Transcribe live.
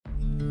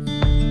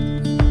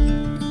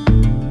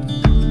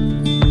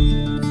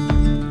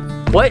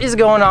What is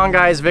going on,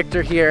 guys?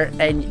 Victor here,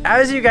 and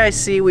as you guys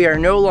see, we are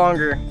no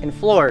longer in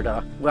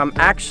Florida. I'm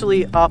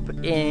actually up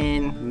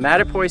in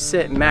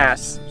Mattapoisett,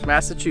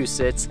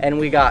 Massachusetts, and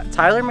we got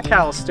Tyler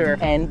McAllister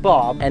and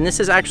Bob, and this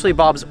is actually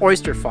Bob's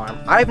oyster farm.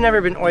 I've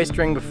never been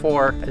oystering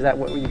before. Is that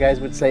what you guys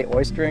would say,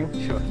 oystering?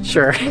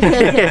 Sure.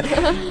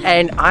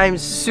 And I'm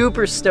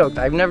super stoked.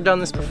 I've never done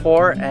this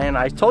before, and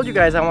I told you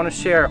guys I want to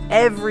share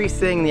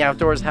everything the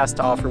outdoors has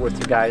to offer with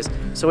you guys.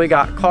 So we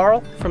got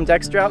Carl from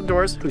Dexter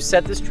Outdoors, who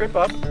set this trip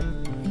up.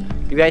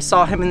 You guys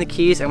saw him in the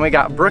Keys, and we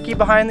got Brookie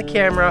behind the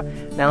camera.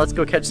 Now let's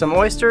go catch some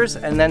oysters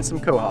and then some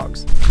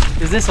quahogs.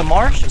 Is this a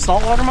marsh, a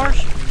saltwater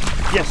marsh?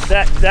 Yes,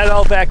 that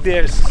all back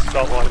there is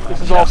saltwater marsh.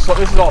 This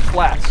is all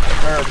flats,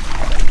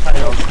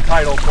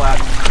 tidal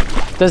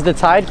flats. Does the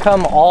tide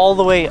come all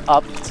the way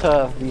up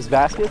to these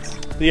baskets?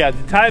 Yeah,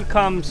 the tide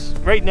comes,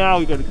 right now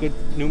we've got a good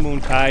new moon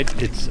tide.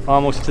 It's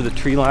almost to the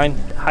tree line.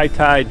 High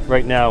tide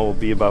right now will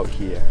be about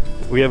here.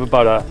 We have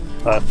about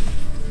a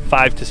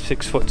 5 to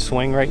 6 foot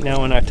swing right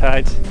now in our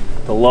tides.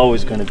 The low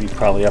is going to be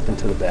probably up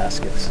into the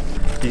baskets.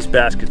 These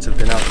baskets have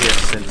been out here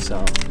since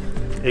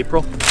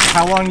April.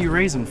 How long you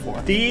raise them for?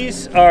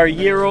 These are a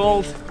year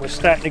old. We're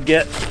starting to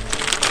get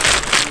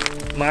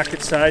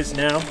market size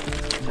now.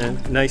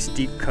 And nice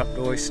deep cupped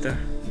oyster.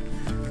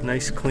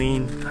 Nice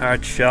clean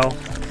hard shell.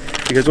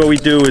 Because what we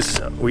do is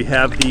we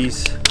have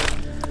these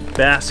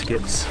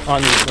baskets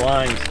on these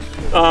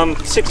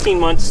lines. 16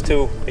 months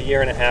to a year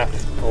and a half.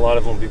 A lot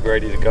of them will be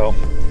ready to go.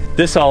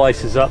 This all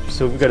ices up,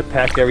 so we've got to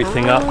pack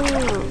everything up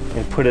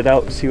and put it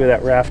out. See where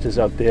that raft is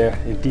out there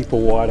in deeper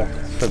water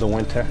for the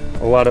winter.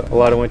 A lot of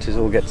winters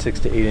we'll get 6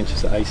 to 8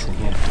 inches of ice in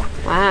here.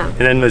 Wow. And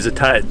then there's a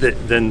tide.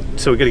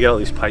 So we got to get all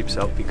these pipes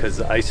out because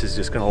the ice is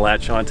just going to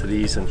latch onto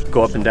these and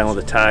go up and down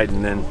with the tide,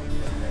 and then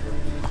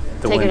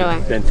the wind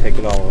then take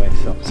it all away.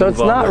 So it's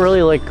not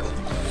really like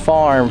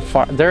farm.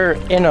 They're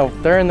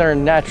in their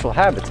natural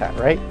habitat,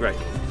 right? Right.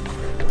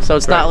 So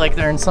it's not like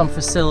they're in some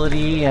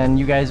facility and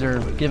you guys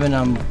are giving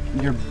them,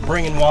 you're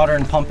bringing water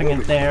and pumping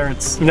it there.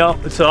 No,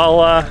 it's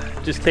all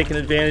just taking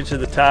advantage of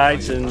the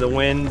tides and the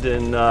wind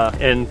and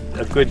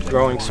a good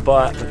growing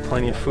spot with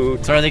plenty of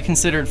food. So are they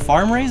considered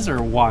farm raised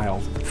or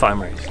wild?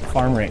 Farm raised.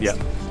 Farm raised. Yeah,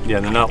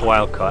 yeah, they're not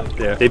wild caught.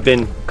 They've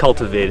been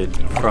cultivated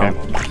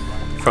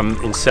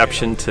from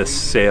inception to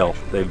sale.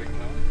 They're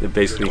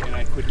basically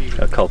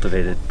a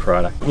cultivated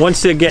product.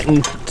 Once they're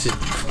getting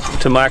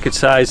to market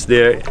size,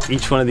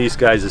 each one of these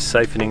guys is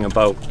siphoning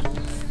about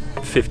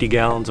 50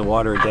 gallons of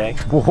water a day.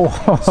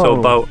 Whoa. So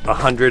about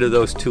 100 of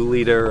those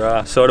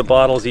 2-liter soda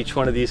bottles, each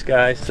one of these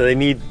guys. So they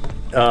need,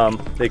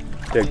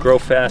 they grow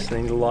fast,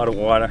 they need a lot of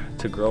water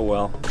to grow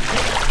well.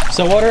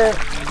 So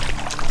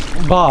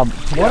Bob,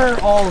 what are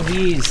all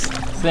these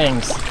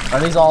things? Are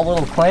these all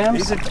little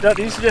clams?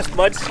 These are just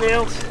mud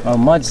snails. Oh,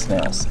 mud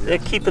snails. They're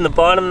keeping the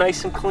bottom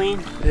nice and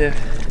clean. They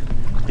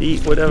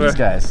eat whatever. These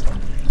guys,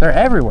 they're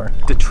everywhere.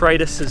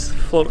 Detritus is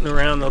floating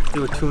around, they'll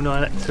do a tune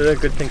on it, so they're a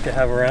good thing to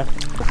have around.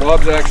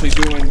 Bob's actually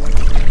doing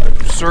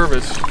a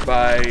service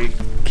by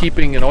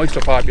keeping an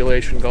oyster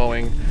population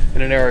going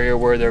in an area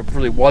where there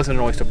really wasn't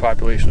an oyster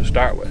population to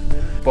start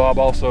with. Bob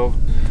also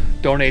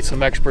donates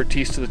some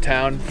expertise to the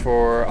town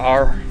for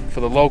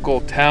the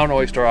local town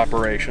oyster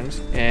operations,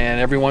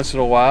 and every once in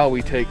a while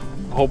we take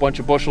a whole bunch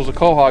of bushels of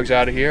quahogs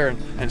out of here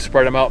and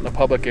spread them out in the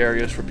public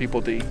areas for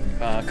people to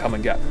come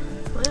and get.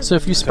 So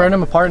if you spread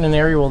them apart in an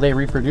area, will they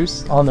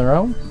reproduce on their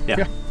own?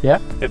 Yeah. Yeah?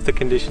 If the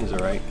conditions are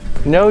right.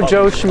 No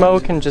Joe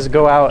Schmo can just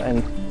go out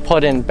and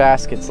put in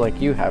baskets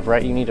like you have,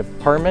 right? You need a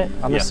permit,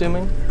 I'm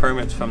assuming?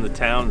 Permits from the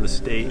town, the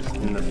state,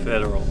 and the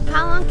federal.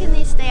 How long can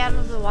they stay out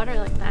of the water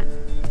like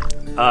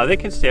that? They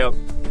can stay out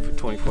for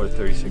 24 to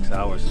 36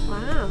 hours.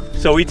 Wow.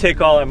 So we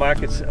take all our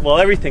markets, well,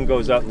 everything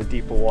goes out in the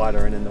deeper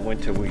water, and in the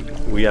winter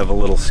we have a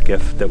little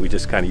skiff that we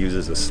just kind of use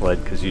as a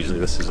sled, because usually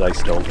this is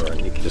iced over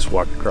and you can just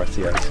walk across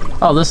the ice.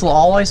 Oh, this will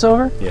all ice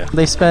over? Yeah.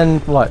 They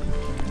spend, what,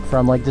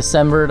 from like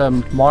December to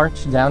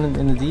March down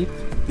in the deep?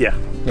 Yeah.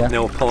 Yeah. And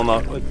then we'll pull them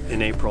out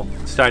in April,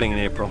 starting in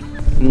April.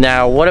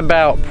 Now, what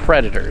about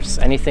predators?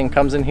 Anything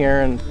comes in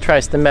here and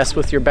tries to mess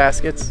with your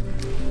baskets?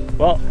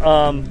 Well,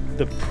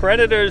 the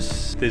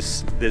predators,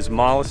 there's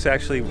mollusks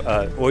actually,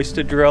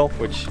 oyster drill,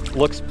 which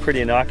looks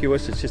pretty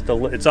innocuous. It's just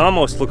it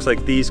almost looks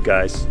like these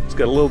guys. It's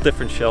got a little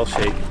different shell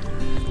shape.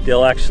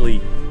 They'll actually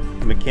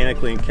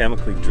mechanically and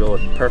chemically drill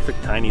a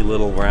perfect tiny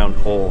little round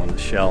hole in the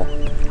shell,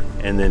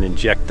 and then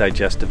inject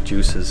digestive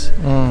juices,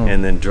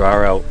 and then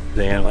draw out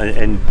the animal.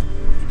 And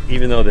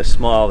even though they're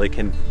small, they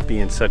can be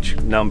in such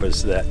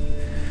numbers that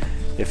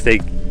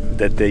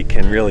they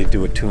can really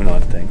do a tune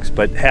on things.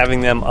 But having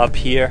them up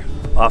here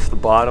off the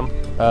bottom.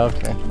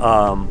 Okay.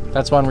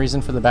 That's one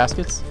reason for the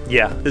baskets?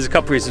 Yeah, there's a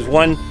couple reasons.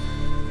 One,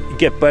 you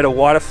get better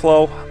water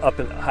flow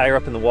higher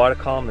up in the water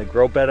column. They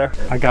grow better.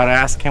 I gotta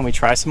ask, can we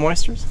try some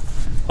oysters?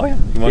 Oh yeah.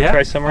 You want to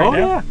try some right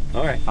now? Yeah.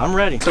 All right. I'm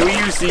ready. So we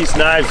use these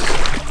knives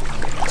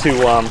to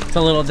it's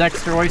a little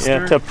Dexter oyster.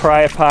 Yeah, to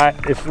pry apart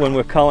when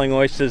we're culling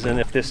oysters, and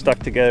if they're stuck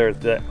together,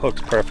 that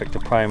hook's perfect to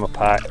pry them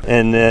apart.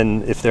 And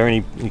then if there are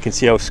any, you can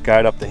see how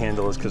scarred up the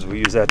handle is because we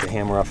use that to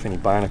hammer off any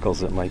barnacles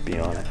that might be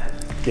on it.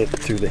 get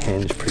through the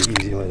hinge pretty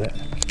easy with it.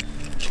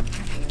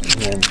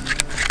 And then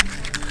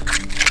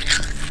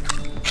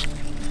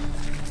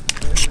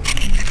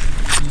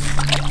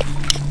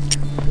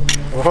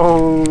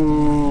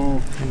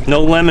Oh.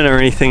 no lemon or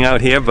anything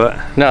out here, but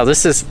No,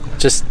 this is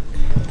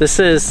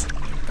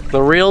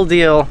the real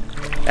deal,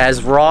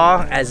 as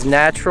raw, as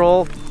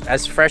natural,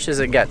 as fresh as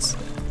it gets.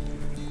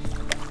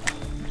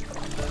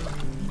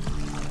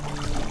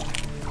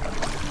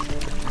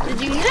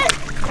 Did you eat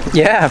it?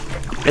 Yeah,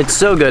 it's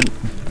so good.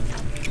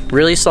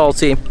 Really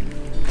salty,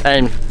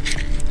 and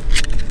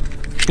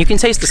you can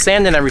taste the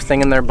sand and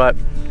everything in there, but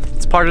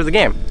it's part of the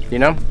game, you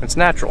know? It's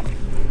natural.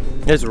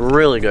 It's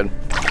really good.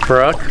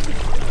 Brooke,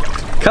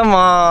 come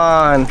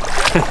on.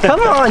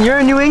 Come on, you're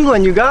in New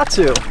England, you got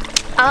to.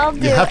 I'll do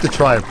You have to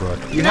try it, Brooke.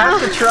 You have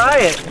to try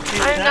it.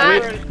 I'm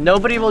not.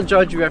 Nobody will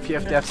judge you if you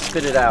have to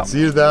spit it out. It's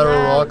either that or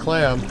a raw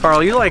clam.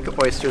 Carl, you like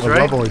oysters, I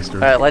right? love oysters.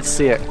 All right, let's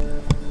see it.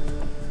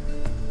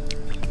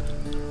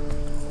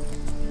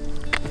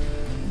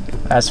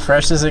 As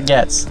fresh as it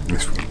gets.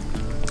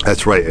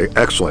 That's right,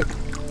 excellent.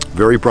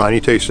 Very briny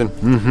tasting.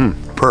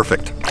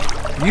 Perfect.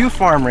 You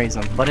farm raise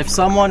them, but if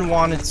someone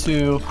wanted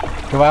to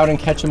go out and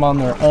catch them on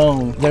their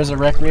own, there's a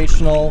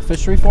recreational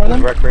fishery for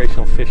them?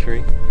 recreational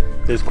fishery.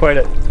 There's quite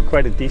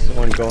a decent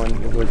one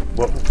going with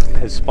what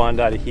has spawned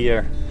out of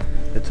here.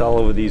 It's all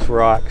over these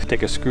rocks.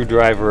 Take a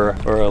screwdriver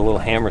or a little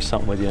hammer or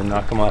something with you and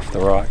knock them off the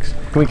rocks.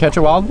 Can we catch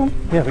a wild one?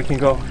 Yeah, we can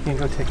go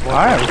take one.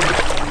 All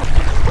right.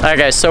 All right,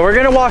 guys, so we're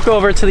gonna walk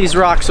over to these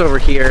rocks over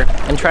here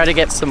and try to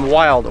get some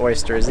wild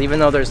oysters, even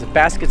though there's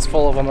baskets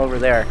full of them over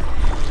there.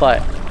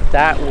 But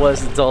that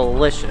was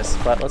delicious.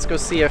 But let's go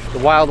see if the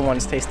wild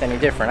ones taste any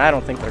different. I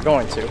don't think they're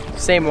going to.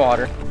 Same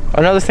water.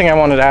 Another thing I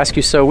wanted to ask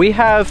you, so we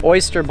have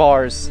oyster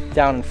bars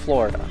down in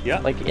Florida. Yeah.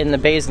 Like in the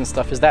bays and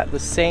stuff. Is that the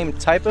same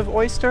type of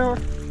oyster?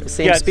 The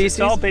same Yeah, species?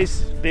 it's all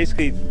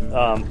basically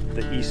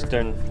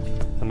the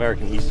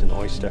American Eastern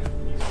oyster.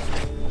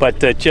 But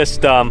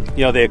just,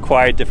 you know, they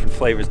acquire different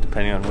flavors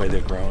depending on where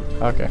they're grown.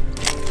 Okay.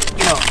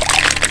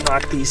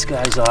 Knock these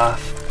guys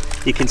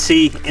off. You can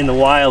see in the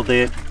wild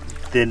they're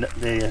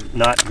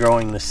not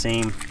growing the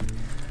same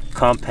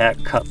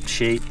compact cup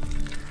shape,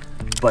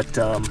 but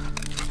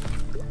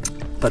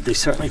they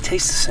certainly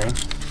taste the same.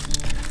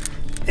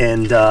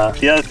 And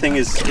the other thing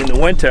is, in the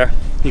winter,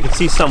 you can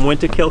see some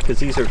winter kill because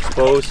these are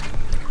exposed.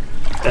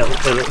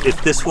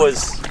 If this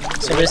was...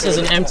 So this is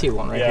an empty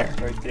one right yeah,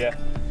 here. right there.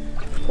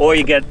 Or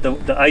you get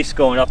the ice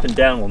going up and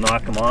down will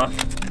knock them off.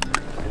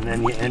 And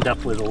then you end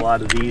up with a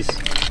lot of these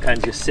kind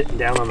of just sitting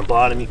down on the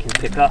bottom you can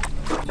pick up.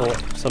 Or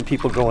some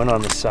people go in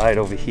on the side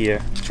over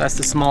here. That's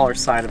the smaller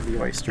side of the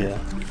oyster. Yeah.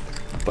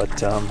 But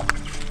That's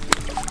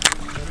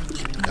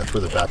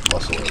where the back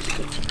muscle is.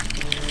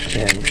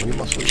 and What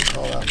muscle do you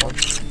call that one?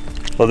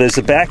 well, there's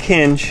a back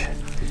hinge,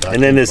 Back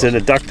and then there's an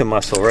muscle. adductor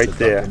muscle right It's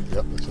there. up-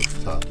 Yep, it's at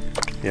the top.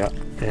 Yeah.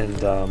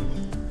 And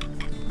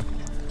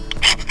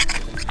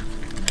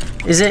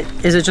Is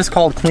it just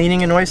called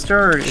cleaning an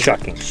oyster, or is it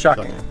Shucking.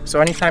 Shucking.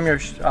 So anytime you're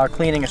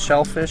cleaning a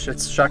shellfish,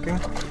 it's shucking.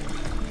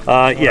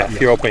 yeah, if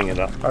you're opening it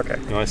up. Okay.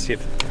 You want to see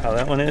how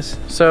that one is?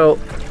 So,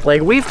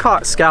 like, we've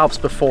caught scallops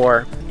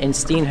before in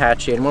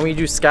Steenhatchee, and when we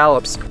do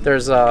scallops,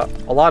 there's a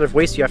lot of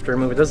waste you have to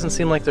remove. It doesn't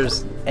seem like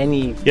there's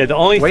any. Yeah, the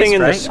only waste, thing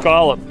in right? the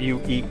scallop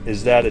you eat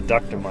is that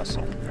adductor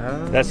muscle.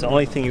 Oh. That's the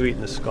only thing you eat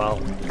in the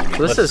scallop.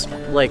 So this is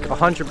like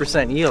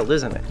 100% yield,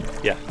 isn't it?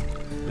 Yeah.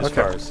 As Okay.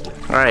 far as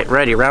All right,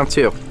 ready, round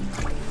two.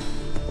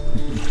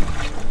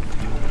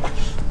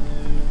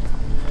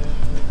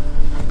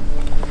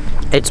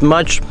 It's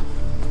much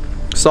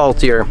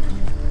saltier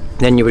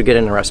than you would get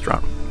in a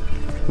restaurant.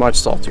 Much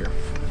saltier.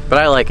 But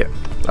I like it.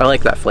 I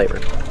like that flavor.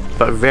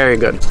 But very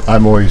good.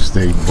 I'm always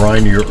the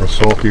brinier or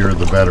saltier,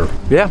 the better.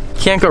 Yeah,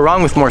 can't go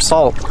wrong with more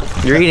salt.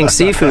 You're eating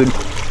seafood.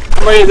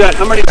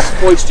 How many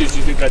oysters do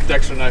you think that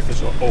Dexter knife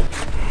is open?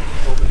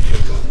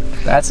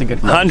 That's a good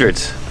question.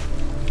 hundreds.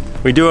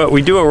 We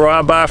do a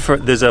raw bar for.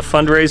 There's a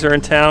fundraiser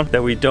in town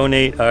that we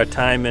donate our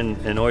time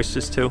and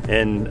oysters to,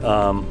 and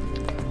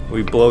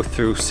we blow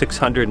through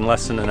 600 in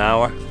less than an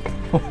hour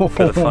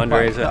for the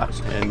fundraiser,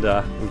 and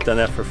we've done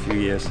that for a few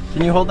years.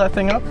 Can you hold that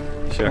thing up?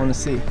 Sure. I want to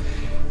see.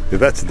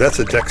 That's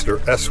a Dexter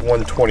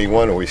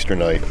S121 oyster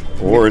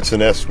knife, or it's an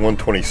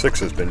S126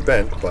 has been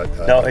bent, but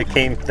No, it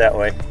came that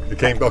way. it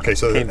came okay.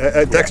 So Came-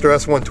 a Dexter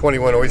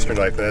S121 oyster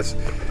knife, that's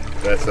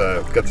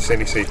got the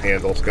sandy-safe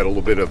handle. It's got a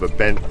little bit of a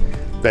bent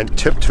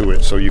tip to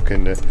it, so you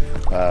can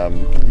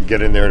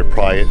get in there to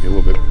pry it a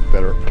little bit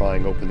better at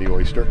prying open the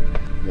oyster.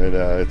 And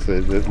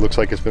it looks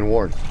like it's been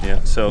worn.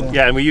 Yeah. So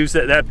yeah, and we use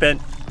that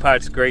bent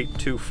part's great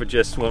too for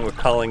just when we're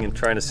culling and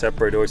trying to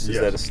separate oysters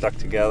Yes. that are stuck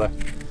together.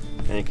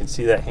 And you can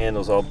see that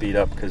handle's all beat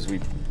up because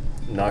we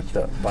knocked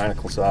the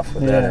barnacles off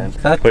with that Yeah. end,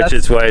 That- which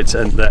that's- is why it's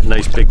that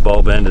nice big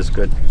bulb end is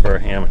good for a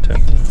hammer too.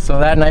 So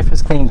that knife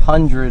has cleaned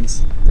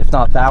hundreds, if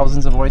not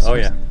thousands of oysters. Oh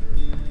yeah.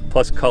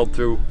 Plus culled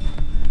through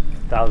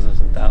thousands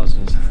and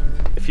thousands.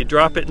 If you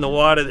drop it in the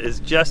water, there's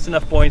just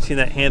enough buoyancy in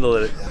that handle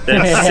that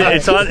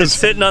it's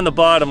sitting on the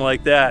bottom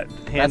like that.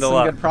 Handle That's some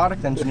up. good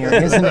product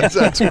engineering, isn't it?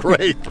 That's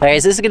great.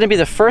 Guys, this is going to be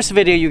the first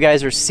video you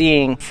guys are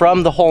seeing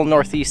from the whole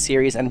Northeast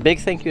series, and big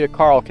thank you to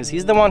Carl because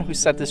he's the one who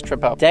set this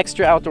trip up.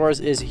 Dexter Outdoors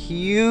is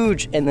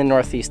huge in the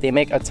Northeast. They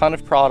make a ton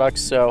of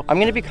products, so I'm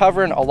going to be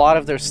covering a lot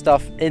of their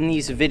stuff in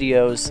these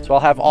videos. So I'll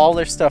have all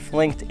their stuff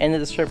linked in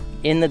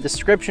the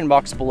description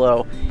box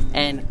below.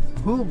 And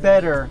who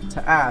better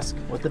to ask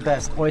what the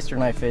best oyster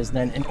knife is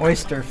than an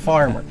oyster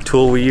farmer?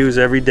 Tool we use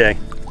every day.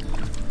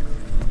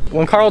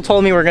 When Carl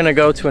told me we're gonna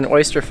go to an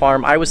oyster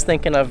farm, I was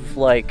thinking of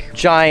like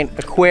giant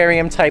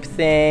aquarium type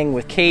thing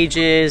with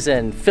cages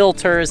and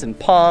filters and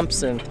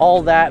pumps and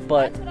all that,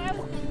 but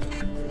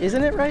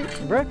isn't it right,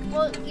 Brooke?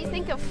 Well, you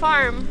think of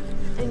farm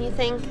and you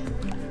think,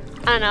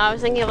 I don't know, I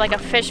was thinking of like a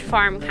fish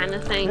farm kind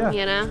of thing, Yeah.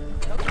 you know?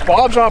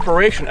 Bob's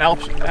operation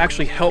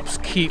actually helps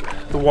keep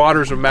the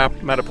waters of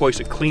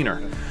Mattapoisett cleaner.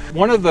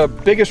 One of the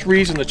biggest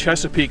reasons the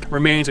Chesapeake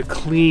remains a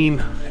clean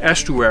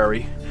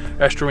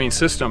estuarine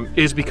system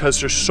is because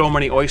there's so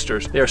many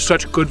oysters. They are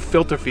such good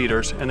filter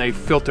feeders and they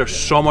filter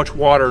so much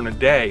water in a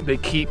day. They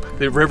keep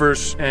the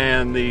rivers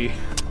and the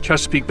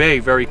Chesapeake Bay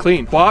very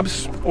clean.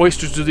 Bob's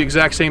oysters do the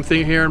exact same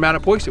thing here in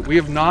Mattapoisett. We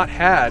have not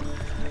had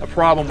a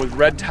problem with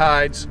red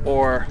tides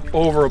or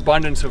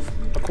overabundance of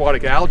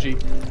aquatic algae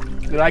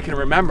that I can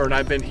remember, and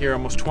I've been here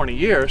almost 20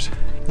 years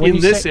in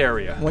this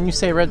area. When you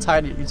say red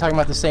tide, you're talking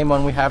about the same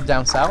one we have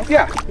down south?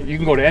 Yeah, you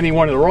can go to any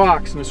one of the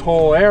rocks in this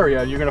whole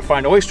area, you're gonna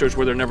find oysters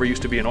where there never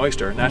used to be an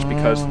oyster, and that's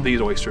because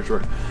these oysters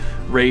were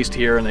raised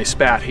here and they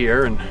spat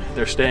here and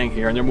they're staying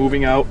here and they're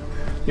moving out,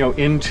 you know,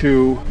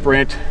 into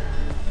Brant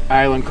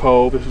Island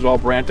Cove. This is all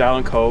Brant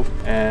Island Cove,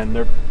 and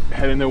they're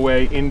heading their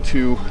way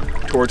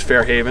towards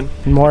Fairhaven.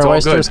 More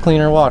oysters,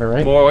 cleaner water,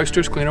 right? More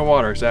oysters, cleaner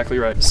water, exactly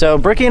right. So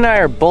Brookie and I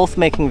are both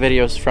making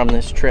videos from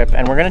this trip,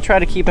 and we're gonna try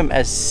to keep them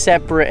as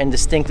separate and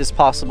distinct as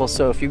possible.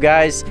 So if you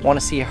guys wanna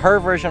see her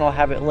version, I'll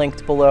have it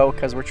linked below,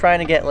 because we're trying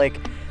to get like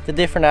the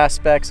different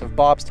aspects of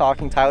Bob's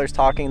talking, Tyler's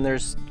talking.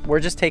 We're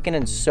just taking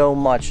in so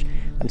much.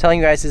 I'm telling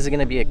you guys, this is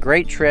gonna be a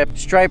great trip.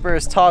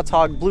 Stripers,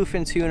 tautog,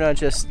 bluefin tuna,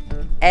 just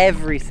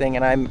everything.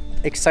 And I'm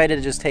excited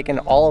to just take in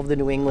all of the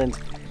New England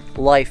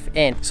life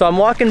in. So I'm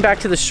walking back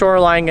to the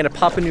shoreline, gonna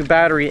pop a new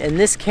battery in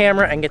this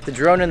camera and get the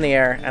drone in the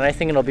air, and I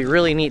think it'll be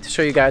really neat to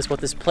show you guys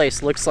what this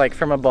place looks like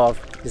from above.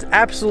 It's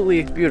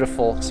absolutely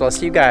beautiful. So I'll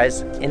see you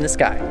guys in the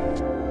sky.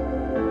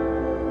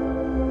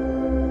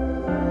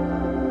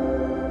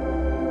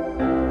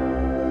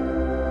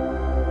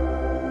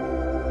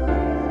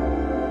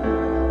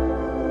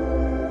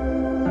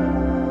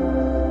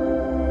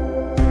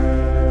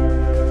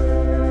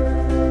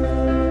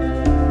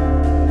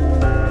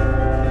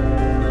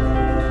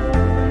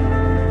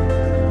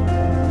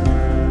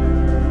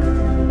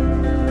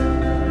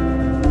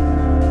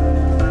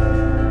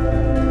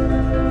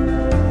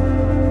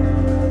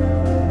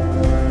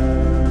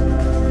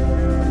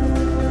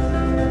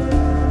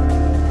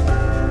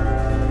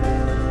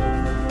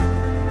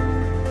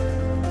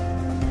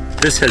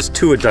 This has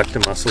two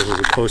adductor muscles as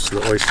opposed to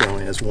the oyster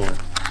only has one.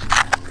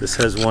 This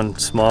has one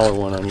smaller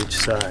one on each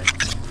side.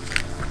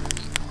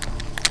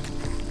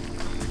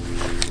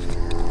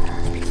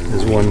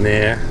 There's one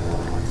there,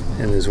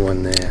 and there's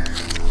one there.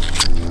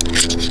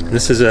 And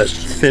this is a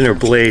thinner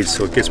blade,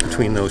 so it gets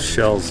between those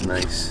shells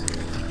nice.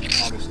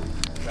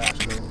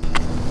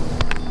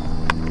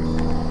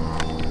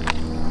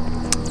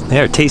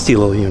 They're a tasty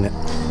little unit.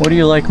 What do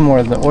you like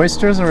more, the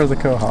oysters or the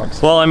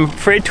quahogs? Well, I'm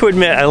afraid to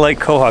admit I like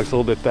quahogs a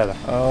little bit better.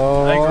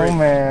 Oh, I agree.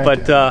 man.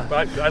 But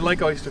I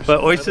like oysters.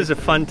 But oysters are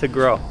fun to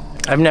grow.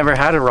 I've never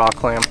had a raw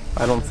clam,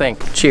 I don't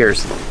think.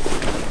 Cheers.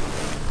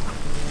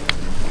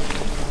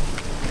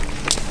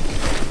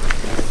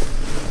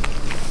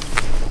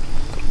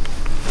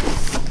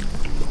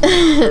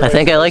 I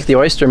think I like the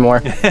oyster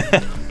more.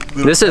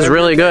 This is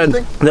really good.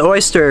 The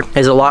oyster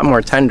is a lot more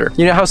tender.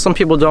 You know how some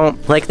people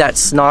don't like that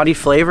snotty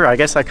flavor? I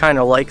guess I kind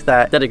of like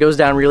that it goes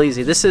down real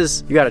easy. This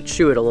is, you gotta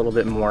chew it a little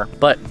bit more,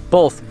 but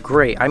both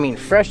great. I mean,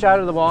 fresh out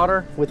of the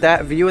water with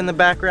that view in the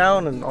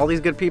background and all these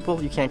good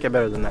people, you can't get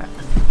better than that.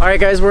 All right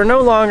guys, we're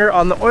no longer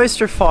on the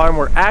oyster farm.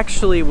 We're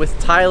actually with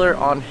Tyler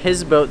on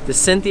his boat, the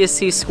Cynthia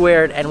C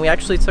Squared, and we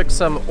actually took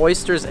some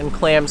oysters and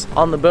clams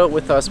on the boat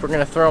with us. We're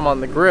gonna throw them on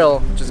the grill,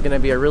 which is gonna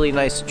be a really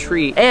nice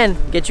treat, and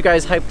get you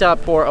guys hyped up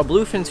for a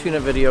bluefin tuna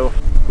video,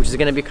 which is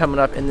gonna be coming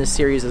up in this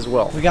series as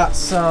well. We got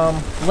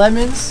some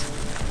lemons,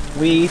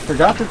 we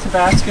forgot the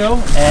Tabasco,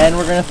 and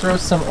we're gonna throw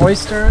some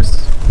oysters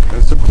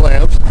And some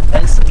clams.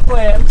 and some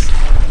clams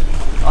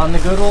on the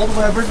good old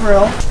Weber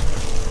grill.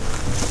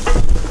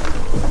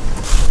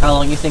 How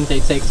long do you think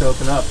they take to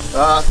open up?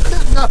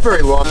 Not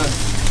very long.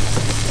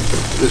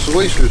 This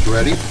oyster's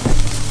ready.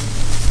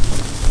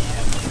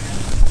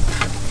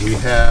 We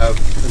have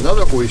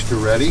another oyster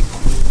ready.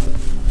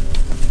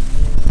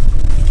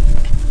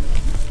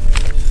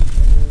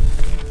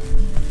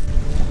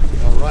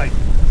 All right.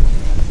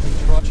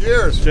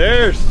 Cheers.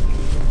 Cheers.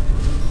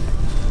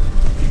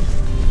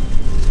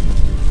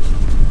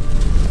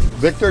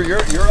 Victor, you're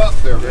up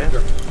there, Victor.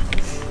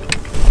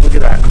 Look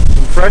at that.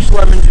 Some fresh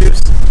lemon juice.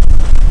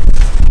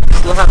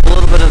 Still have a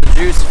little bit of the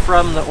juice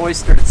from the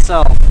oyster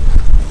itself.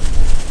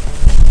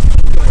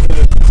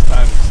 This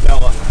time,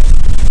 Stella.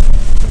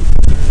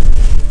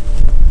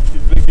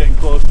 She's been getting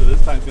close to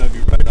this time's gonna be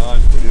right on.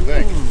 What do you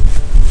think?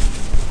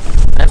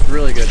 That's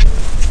really good.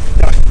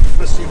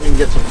 Let's see if we can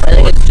get some. I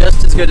think it's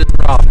just as good as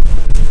raw. Got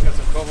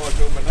some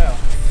Quahog open now.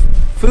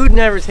 Food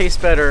never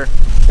tastes better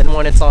than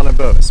when it's on a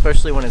boat,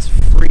 especially when it's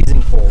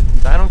freezing cold.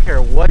 I don't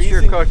care what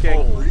you're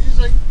cooking.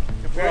 Freezing?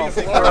 Wait.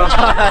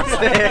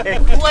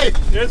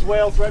 There's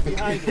whales right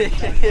behind you.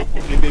 They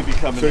may be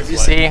coming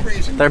this way.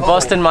 See, they're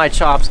busting my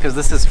chops because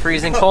this is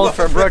freezing cold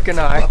for Brooke and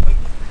I.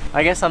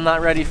 I guess I'm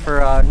not ready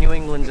for New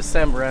England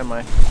December, am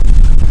I?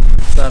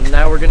 So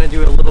now we're gonna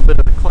do a little bit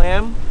of the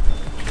clam,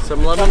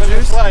 some lemon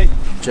juice,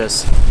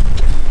 just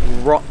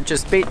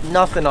bait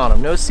nothing on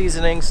them, no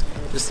seasonings,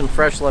 just some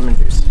fresh lemon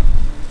juice.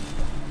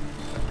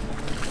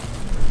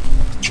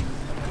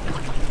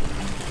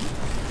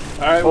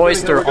 All right,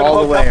 Oyster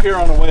all the way. Up here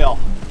on a whale.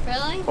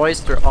 Really?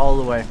 Oyster all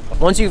the way.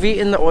 Once you've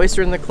eaten the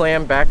oyster and the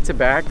clam back to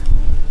back,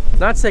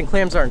 not saying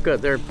clams aren't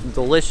good, they're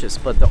delicious,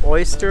 but the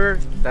oyster,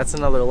 that's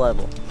another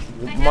level.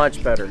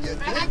 Much better.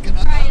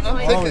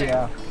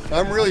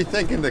 I'm really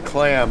thinking the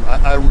clam.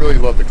 I really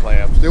love the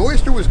clams. The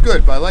oyster was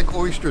good, but I like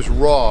oysters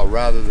raw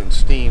rather than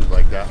steamed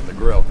like that on the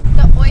grill.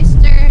 The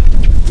oyster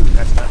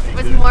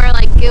was more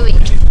like gooey.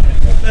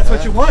 That's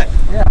what you want.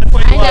 Yeah. That's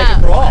why you like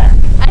them raw.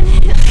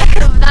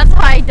 That's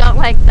why I don't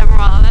like them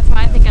raw. That's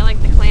why I think I like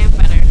the clam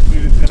better.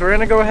 So we're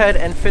gonna go ahead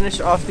and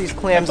finish off these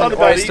clams and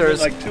about eating it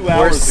oysters. like 2 We're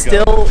hours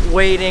ago. still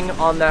waiting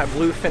on that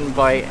bluefin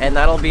bite, and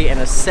that'll be in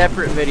a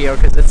separate video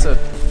because it's a,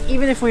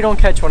 even if we don't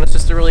catch one, it's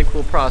just a really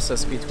cool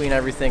process between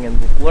everything and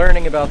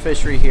learning about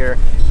fishery here.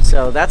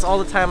 So that's all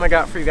the time I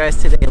got for you guys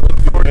today. Look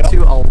forward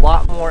to a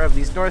lot more of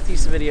these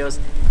Northeast videos,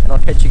 and I'll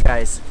catch you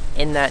guys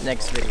in that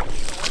next video.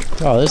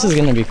 Oh, this is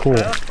gonna be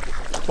cool.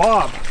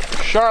 Bob,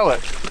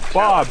 Charlotte,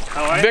 Bob,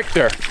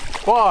 Victor,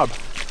 Bob,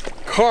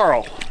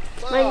 Carl.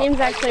 My name's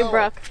actually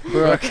Brooke.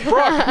 Brooke.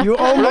 You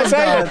almost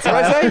got it.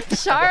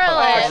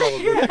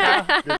 Charlotte.